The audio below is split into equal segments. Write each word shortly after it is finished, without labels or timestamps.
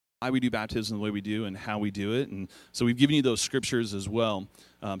why we do baptism the way we do and how we do it. And so we've given you those scriptures as well.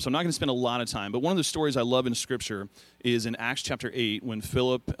 So I'm not going to spend a lot of time, but one of the stories I love in Scripture is in Acts chapter 8 when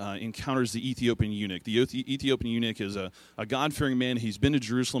Philip encounters the Ethiopian eunuch. The Ethiopian eunuch is a God-fearing man. He's been to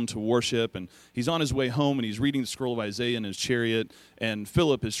Jerusalem to worship, and he's on his way home, and he's reading the scroll of Isaiah in his chariot, and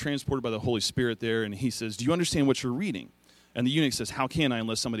Philip is transported by the Holy Spirit there, and he says, "Do you understand what you're reading?" And the eunuch says, "How can I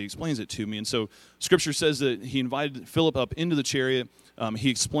unless somebody explains it to me?" And so Scripture says that he invited Philip up into the chariot. He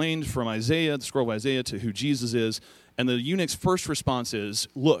explained from Isaiah, the scroll of Isaiah, to who Jesus is. And the eunuch's first response is,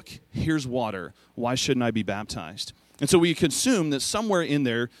 "Look, here's water. Why shouldn't I be baptized?" And so we can assume that somewhere in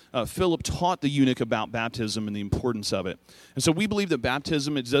there, Philip taught the eunuch about baptism and the importance of it. And so we believe that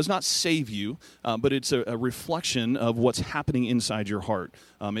baptism, it does not save you, but it's a reflection of what's happening inside your heart.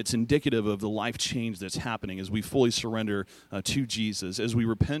 It's indicative of the life change that's happening as we fully surrender to Jesus, as we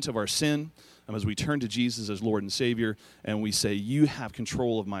repent of our sin, as we turn to Jesus as Lord and Savior, and we say, "You have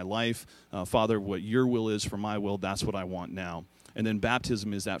control of my life. Father, what your will is for my will, that's what I want now." And then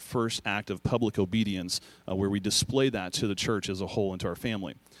baptism is that first act of public obedience where we display that to the church as a whole and to our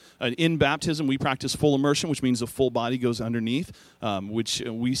family. In baptism, we practice full immersion, which means the full body goes underneath, which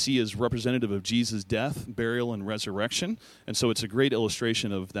we see as representative of Jesus' death, burial, and resurrection. And so it's a great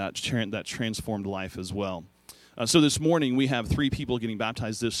illustration of that transformed life as well. So this morning, we have 3 people getting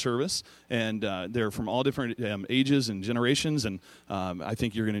baptized this service, and they're from all different ages and generations, and I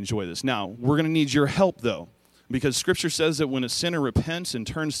think you're going to enjoy this. Now, we're going to need your help, though, because Scripture says that when a sinner repents and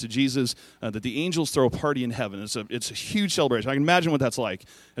turns to Jesus, that the angels throw a party in heaven. It's a huge celebration. I can imagine what that's like.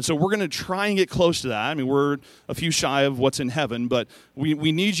 And so we're going to try and get close to that. I mean, we're a few shy of what's in heaven, but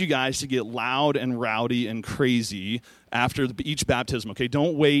we need you guys to get loud and rowdy and crazy after each baptism, okay?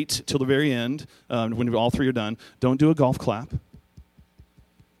 Don't wait till the very end when all 3 are done. Don't do a golf clap.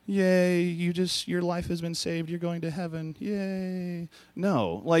 Yay, your life has been saved, you're going to heaven, yay.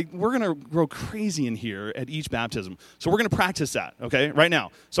 No, we're going to grow crazy in here at each baptism. So we're going to practice that, okay, right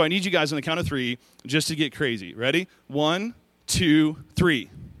now. So I need you guys on the count of 3 just to get crazy. Ready? 1, 2, 3.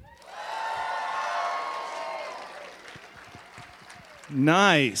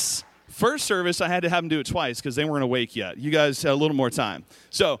 Nice. First service, I had to have them do it twice because they weren't awake yet. You guys had a little more time.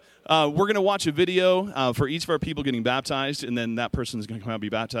 So we're going to watch a video for each of our people getting baptized, and then that person is going to come out and be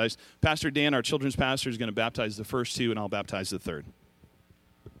baptized. Pastor Dan, our children's pastor, is going to baptize the first 2, and I'll baptize the third.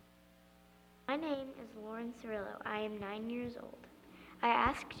 My name is Lauren Cirillo. I am 9 years old. I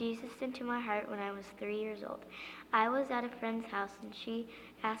asked Jesus into my heart when I was 3 years old. I was at a friend's house, and she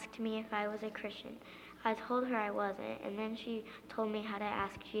asked me if I was a Christian. I told her I wasn't, and then she told me how to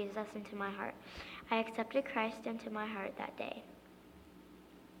ask Jesus into my heart. I accepted Christ into my heart that day.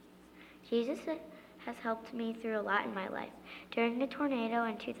 Jesus has helped me through a lot in my life. During the tornado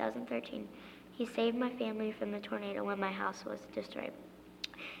in 2013, he saved my family from the tornado when my house was destroyed.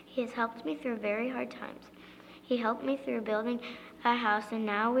 He has helped me through very hard times. He helped me through building a house, and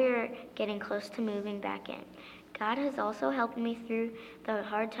now we're getting close to moving back in. God has also helped me through the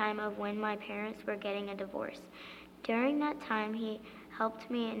hard time of when my parents were getting a divorce. During that time, he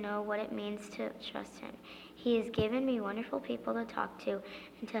helped me know what it means to trust him. He has given me wonderful people to talk to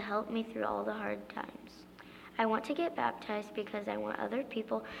and to help me through all the hard times. I want to get baptized because I want other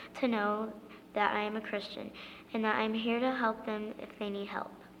people to know that I am a Christian and that I'm here to help them if they need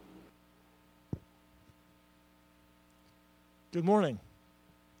help. Good morning.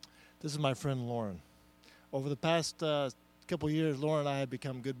 This is my friend Lauren. Over the past couple of years, Lauren and I have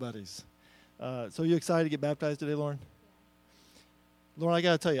become good buddies. So you excited to get baptized today, Lauren? Lauren, I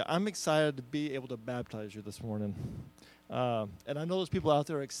got to tell you, I'm excited to be able to baptize you this morning. And I know there's people out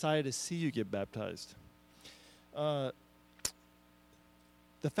there are excited to see you get baptized. The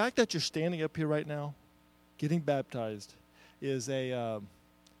fact that you're standing up here right now, getting baptized, is a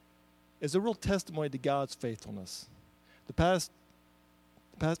real testimony to God's faithfulness. The past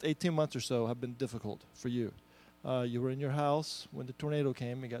 18 months or so have been difficult for you. You were in your house when the tornado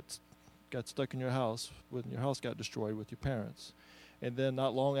came and got stuck in your house when your house got destroyed with your parents. And then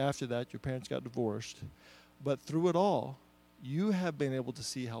not long after that, your parents got divorced. But through it all, you have been able to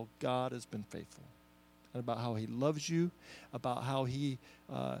see how God has been faithful and about how he loves you, about how he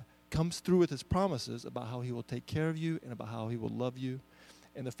comes through with his promises, about how he will take care of you, and about how he will love you.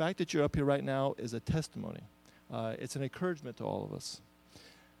 And the fact that you're up here right now is a testimony. It's an encouragement to all of us.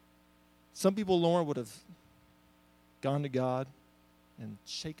 Some people, Lauren, would have gone to God and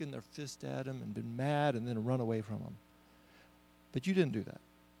shaken their fist at him and been mad and then run away from him. But you didn't do that.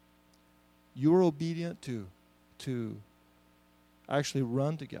 You were obedient to actually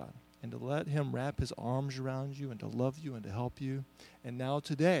run to God and to let him wrap his arms around you and to love you and to help you. And now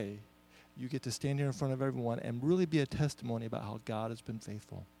today, you get to stand here in front of everyone and really be a testimony about how God has been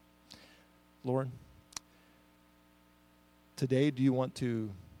faithful. Lauren, today do you want to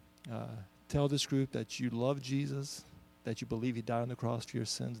tell this group that you love Jesus, that you believe he died on the cross for your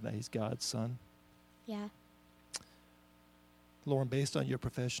sins, and that he's God's son? Yeah. Lauren, based on your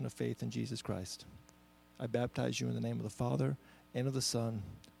profession of faith in Jesus Christ, I baptize you in the name of the Father, and of the Son,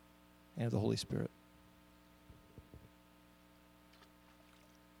 and of the Holy Spirit.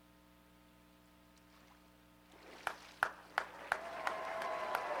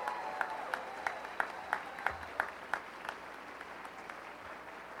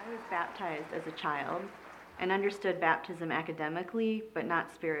 I was baptized as a child and understood baptism academically, but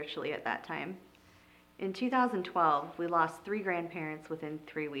not spiritually at that time. In 2012, we lost 3 grandparents within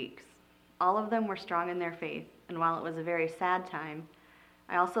 3 weeks. All of them were strong in their faith, and while it was a very sad time,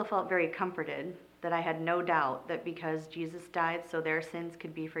 I also felt very comforted that I had no doubt that because Jesus died so their sins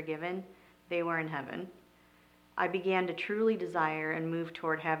could be forgiven, they were in heaven. I began to truly desire and move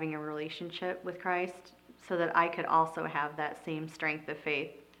toward having a relationship with Christ so that I could also have that same strength of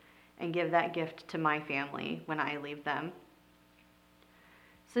faith and give that gift to my family when I leave them.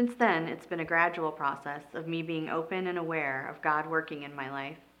 Since then, it's been a gradual process of me being open and aware of God working in my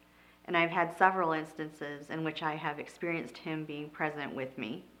life, and I've had several instances in which I have experienced him being present with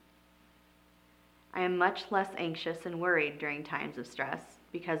me. I am much less anxious and worried during times of stress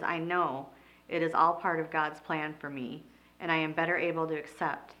because I know it is all part of God's plan for me, and I am better able to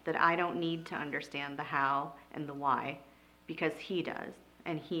accept that I don't need to understand the how and the why because he does,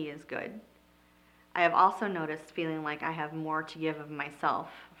 and he is good. I have also noticed feeling like I have more to give of myself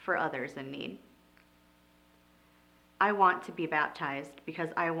for others in need. I want to be baptized because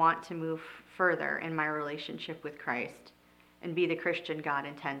I want to move further in my relationship with Christ and be the Christian God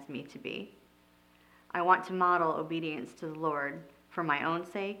intends me to be. I want to model obedience to the Lord for my own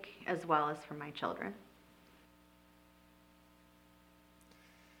sake as well as for my children.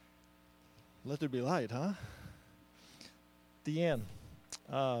 Let there be light, huh? Deanne,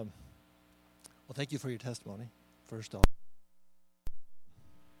 well, thank you for your testimony, first off.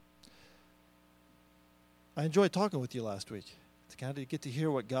 I enjoyed talking with you last week to kind of get to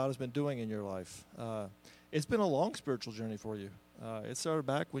hear what God has been doing in your life. It's been a long spiritual journey for you. It started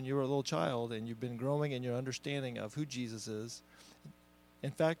back when you were a little child, and you've been growing in your understanding of who Jesus is.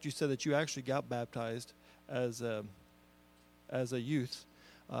 In fact, you said that you actually got baptized as a youth,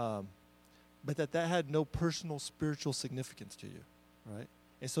 but that had no personal spiritual significance to you, right?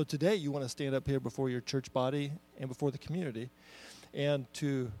 And so today you want to stand up here before your church body and before the community and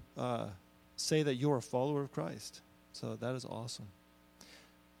to say that you're a follower of Christ. So that is awesome.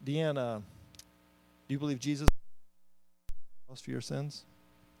 Deanne, do you believe Jesus for your sins?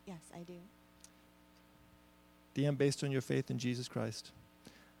 Yes, I do. Deanne, based on your faith in Jesus Christ,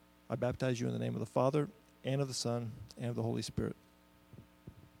 I baptize you in the name of the Father and of the Son and of the Holy Spirit.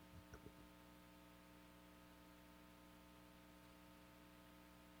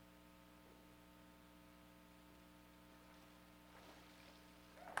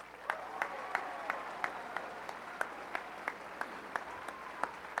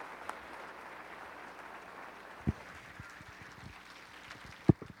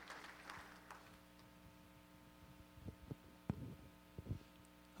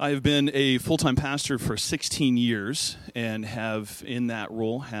 I have been a full-time pastor for 16 years and have, in that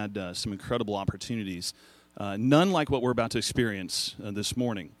role, had some incredible opportunities. None like what we're about to experience this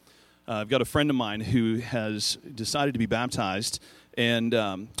morning. I've got a friend of mine who has decided to be baptized, and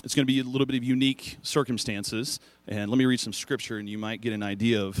it's going to be a little bit of unique circumstances. And let me read some scripture, and you might get an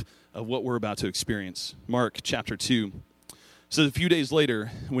idea of what we're about to experience. Mark chapter 2 says, a few days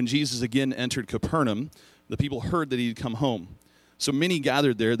later, when Jesus again entered Capernaum, the people heard that he had come home. So many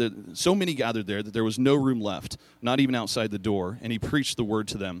gathered there that there was no room left, not even outside the door, and he preached the word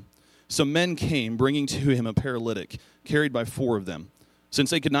to them. Some men came, bringing to him a paralytic, carried by 4 of them.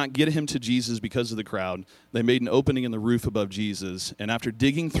 Since they could not get him to Jesus because of the crowd, they made an opening in the roof above Jesus, and after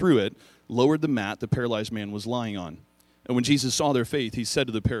digging through it, lowered the mat the paralyzed man was lying on. And when Jesus saw their faith, he said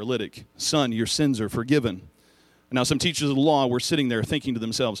to the paralytic, "Son, your sins are forgiven." And now some teachers of the law were sitting there thinking to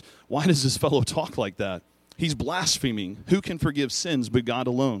themselves, "Why does this fellow talk like that? He's blaspheming. Who can forgive sins but God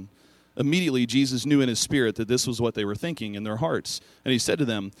alone?" Immediately, Jesus knew in his spirit that this was what they were thinking in their hearts. And he said to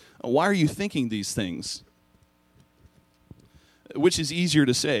them, "Why are you thinking these things? Which is easier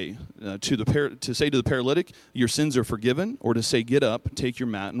to say, to say to the paralytic, 'Your sins are forgiven,' or to say, 'Get up, take your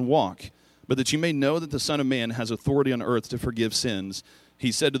mat, and walk'? But that you may know that the Son of Man has authority on earth to forgive sins,"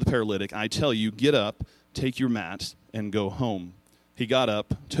 he said to the paralytic, "I tell you, get up, take your mat, and go home." He got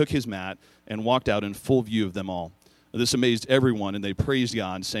up, took his mat, and walked out in full view of them all. This amazed everyone, and they praised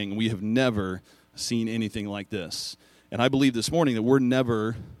God, saying, "We have never seen anything like this." And I believe this morning that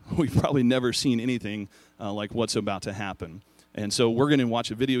we've probably never seen anything like what's about to happen. And so we're going to watch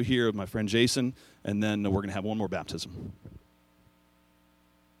a video here of my friend Jason, and then we're going to have one more baptism.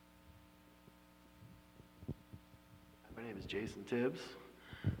 My name is Jason Tibbs.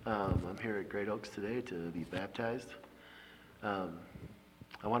 I'm here at Great Oaks today to be baptized. I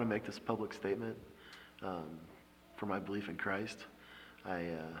want to make this public statement for my belief in Christ.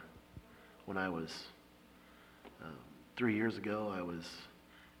 When I was 3 years ago, I was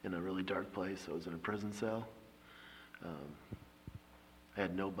in a really dark place. I was in a prison cell. I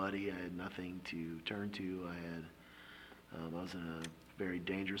had nobody. I had nothing to turn to. I was in a very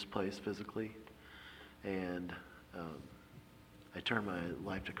dangerous place physically, and I turned my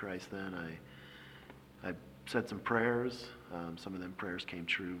life to Christ then. I said some prayers. Some of them prayers came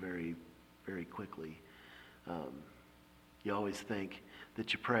true very, very quickly. You always think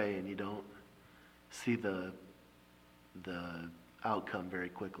that you pray and you don't see the outcome very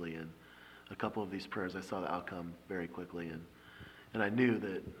quickly. And a couple of these prayers, I saw the outcome very quickly, and I knew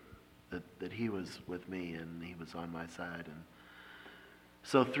that He was with me and He was on my side. And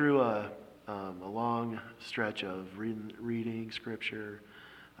so through a long stretch of reading Scripture,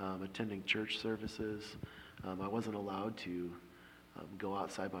 attending church services, I wasn't allowed to go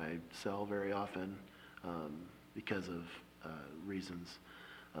outside my cell very often because of reasons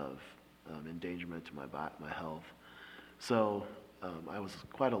of endangerment to my health. So I was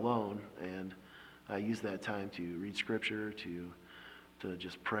quite alone, and I used that time to read Scripture, to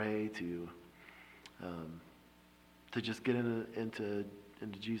just pray, to just get into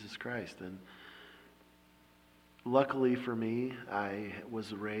Jesus Christ. And luckily for me, I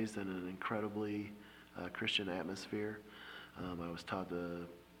was raised in an incredibly Christian atmosphere. I was taught the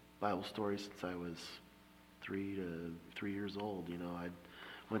Bible stories since I was 3 years old. You know, I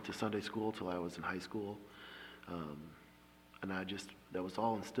went to Sunday school till I was in high school, and that was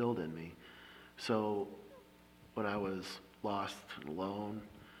all instilled in me. So when I was lost and alone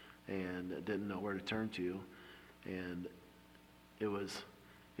and didn't know where to turn to, and it was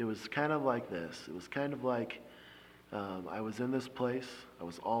kind of like this. It was kind of like I was in this place. I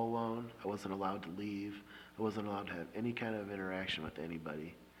was all alone. I wasn't allowed to leave. I wasn't allowed to have any kind of interaction with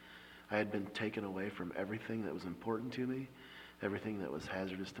anybody. I had been taken away from everything that was important to me, everything that was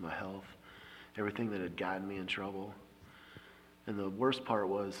hazardous to my health, everything that had gotten me in trouble. And the worst part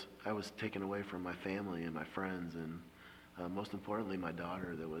was I was taken away from my family and my friends, and most importantly, my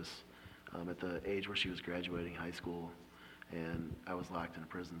daughter that was at the age where she was graduating high school, and I was locked in a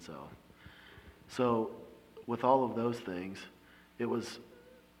prison cell. So with all of those things, it was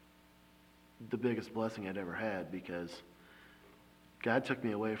the biggest blessing I'd ever had, because God took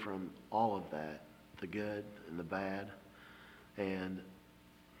me away from all of that, the good and the bad, and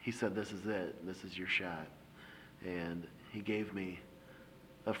He said, this is it. This is your shot. And He gave me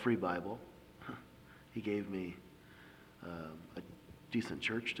a free Bible. He gave me a decent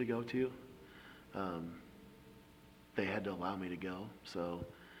church to go to. They had to allow me to go. So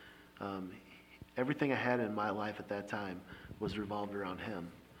everything I had in my life at that time was revolved around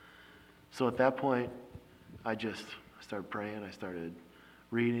Him. So at that point, I started praying. I started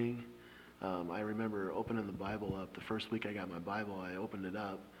reading. I remember opening the Bible up. The first week I got my Bible, I opened it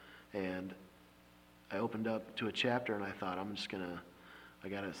up, and I opened up to a chapter, and I thought, I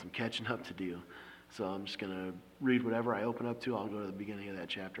got some catching up to do. So I'm just going to read whatever I open up to. I'll go to the beginning of that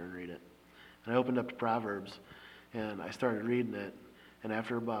chapter and read it. And I opened up to Proverbs, and I started reading it. And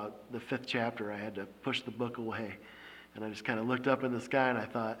after about the 5th chapter, I had to push the book away. And I just kind of looked up in the sky, and I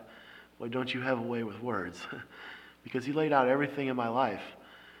thought, boy, don't you have a way with words. Because He laid out everything in my life.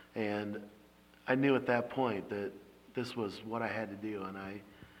 And I knew at that point that this was what I had to do, and I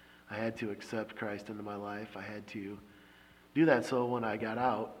had to accept Christ into my life. I had to do that so when I got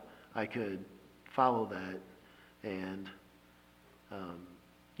out, I could follow that. And,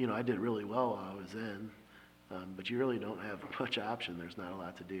 I did really well while I was in, but you really don't have much option. There's not a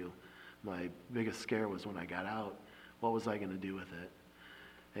lot to do. My biggest scare was when I got out, what was I going to do with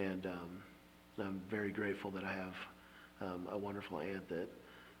it? And I'm very grateful that I have a wonderful aunt that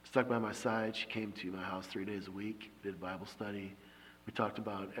stuck by my side. She came to my house 3 days a week, did Bible study. We talked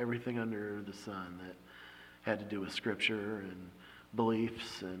about everything under the sun that had to do with Scripture and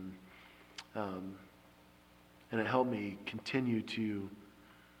beliefs, and it helped me continue to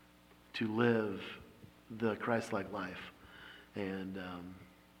live the Christ-like life. And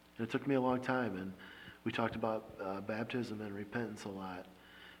it took me a long time, and we talked about baptism and repentance a lot,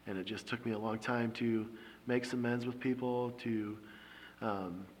 and it just took me a long time to make some amends with people, to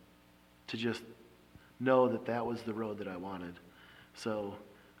just know that that was the road that I wanted. So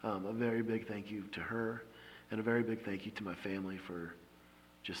a very big thank you to her. And a very big thank you to my family for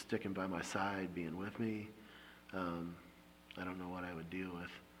just sticking by my side, being with me. I don't know what I would do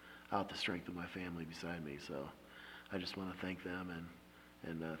without the strength of my family beside me. So I just want to thank them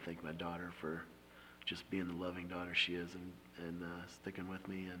and thank my daughter for just being the loving daughter she is and sticking with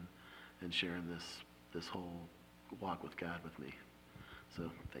me and sharing this whole walk with God with me.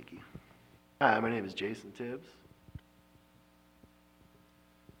 So thank you. Hi, my name is Jason Tibbs.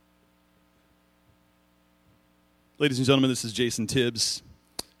 Ladies and gentlemen, this is Jason Tibbs.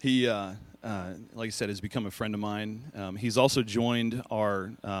 He, like I said, has become a friend of mine. He's also joined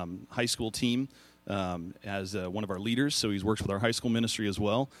our high school team as one of our leaders, so he's worked with our high school ministry as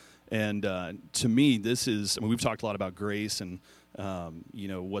well. And to me, this is, we've talked a lot about grace and,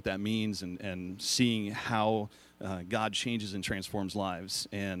 what that means and seeing how God changes and transforms lives.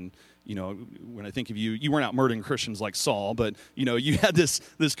 And, when I think of you, you weren't out murdering Christians like Saul, but, you had this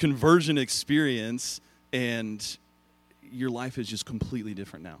conversion experience, and your life is just completely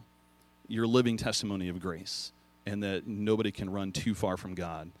different now. You're a living testimony of grace, and that nobody can run too far from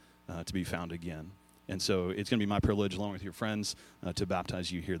God to be found again. And so it's going to be my privilege, along with your friends, to baptize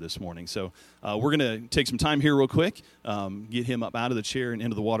you here this morning. So we're going to take some time here real quick, get him up out of the chair and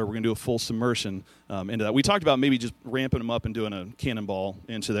into the water. We're going to do a full submersion into that. We talked about maybe just ramping him up and doing a cannonball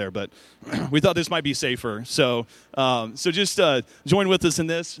into there, but we thought this might be safer. So just join with us in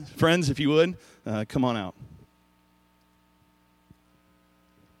this, friends, if you would. Come on out.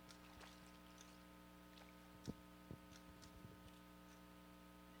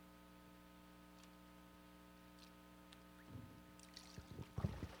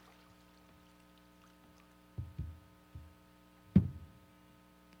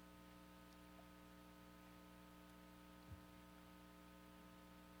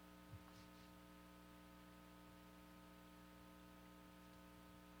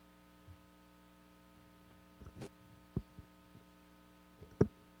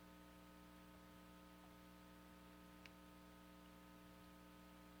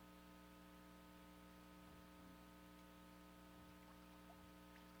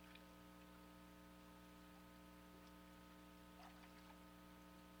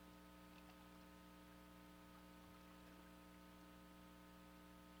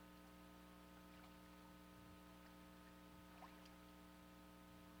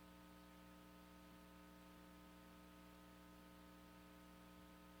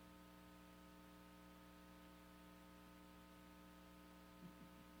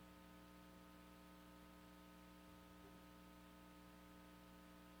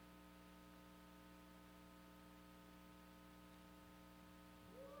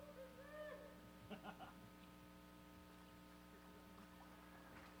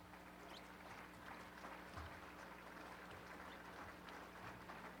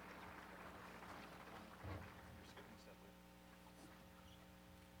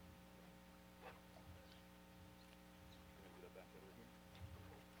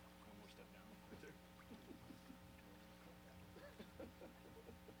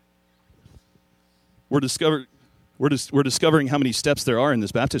 We're discovering how many steps there are in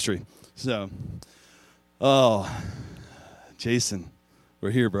this baptistry. So, Jason,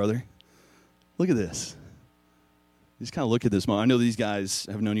 we're here, brother. Look at this. Just kind of look at this moment. I know these guys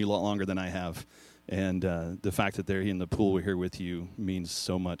have known you a lot longer than I have, and the fact that they're in the pool here with you means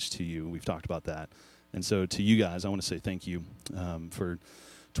so much to you. We've talked about that. And so to you guys, I want to say thank you. For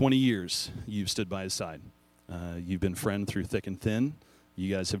 20 years, you've stood by his side. You've been friend through thick and thin.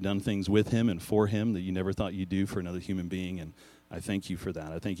 You guys have done things with him and for him that you never thought you'd do for another human being, and I thank you for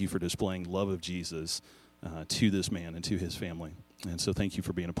that. I thank you for displaying love of Jesus to this man and to his family. And so thank you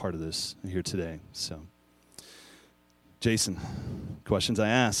for being a part of this here today. So, Jason, questions I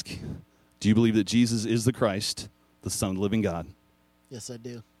ask. Do you believe that Jesus is the Christ, the Son of the living God? Yes, I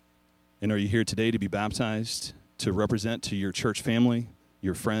do. And are you here today to be baptized, to represent to your church family,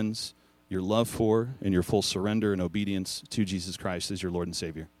 your friends, your love for, and your full surrender and obedience to Jesus Christ as your Lord and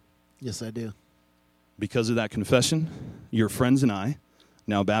Savior? Yes, I do. Because of that confession, your friends and I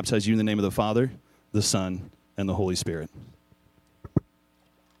now baptize you in the name of the Father, the Son, and the Holy Spirit.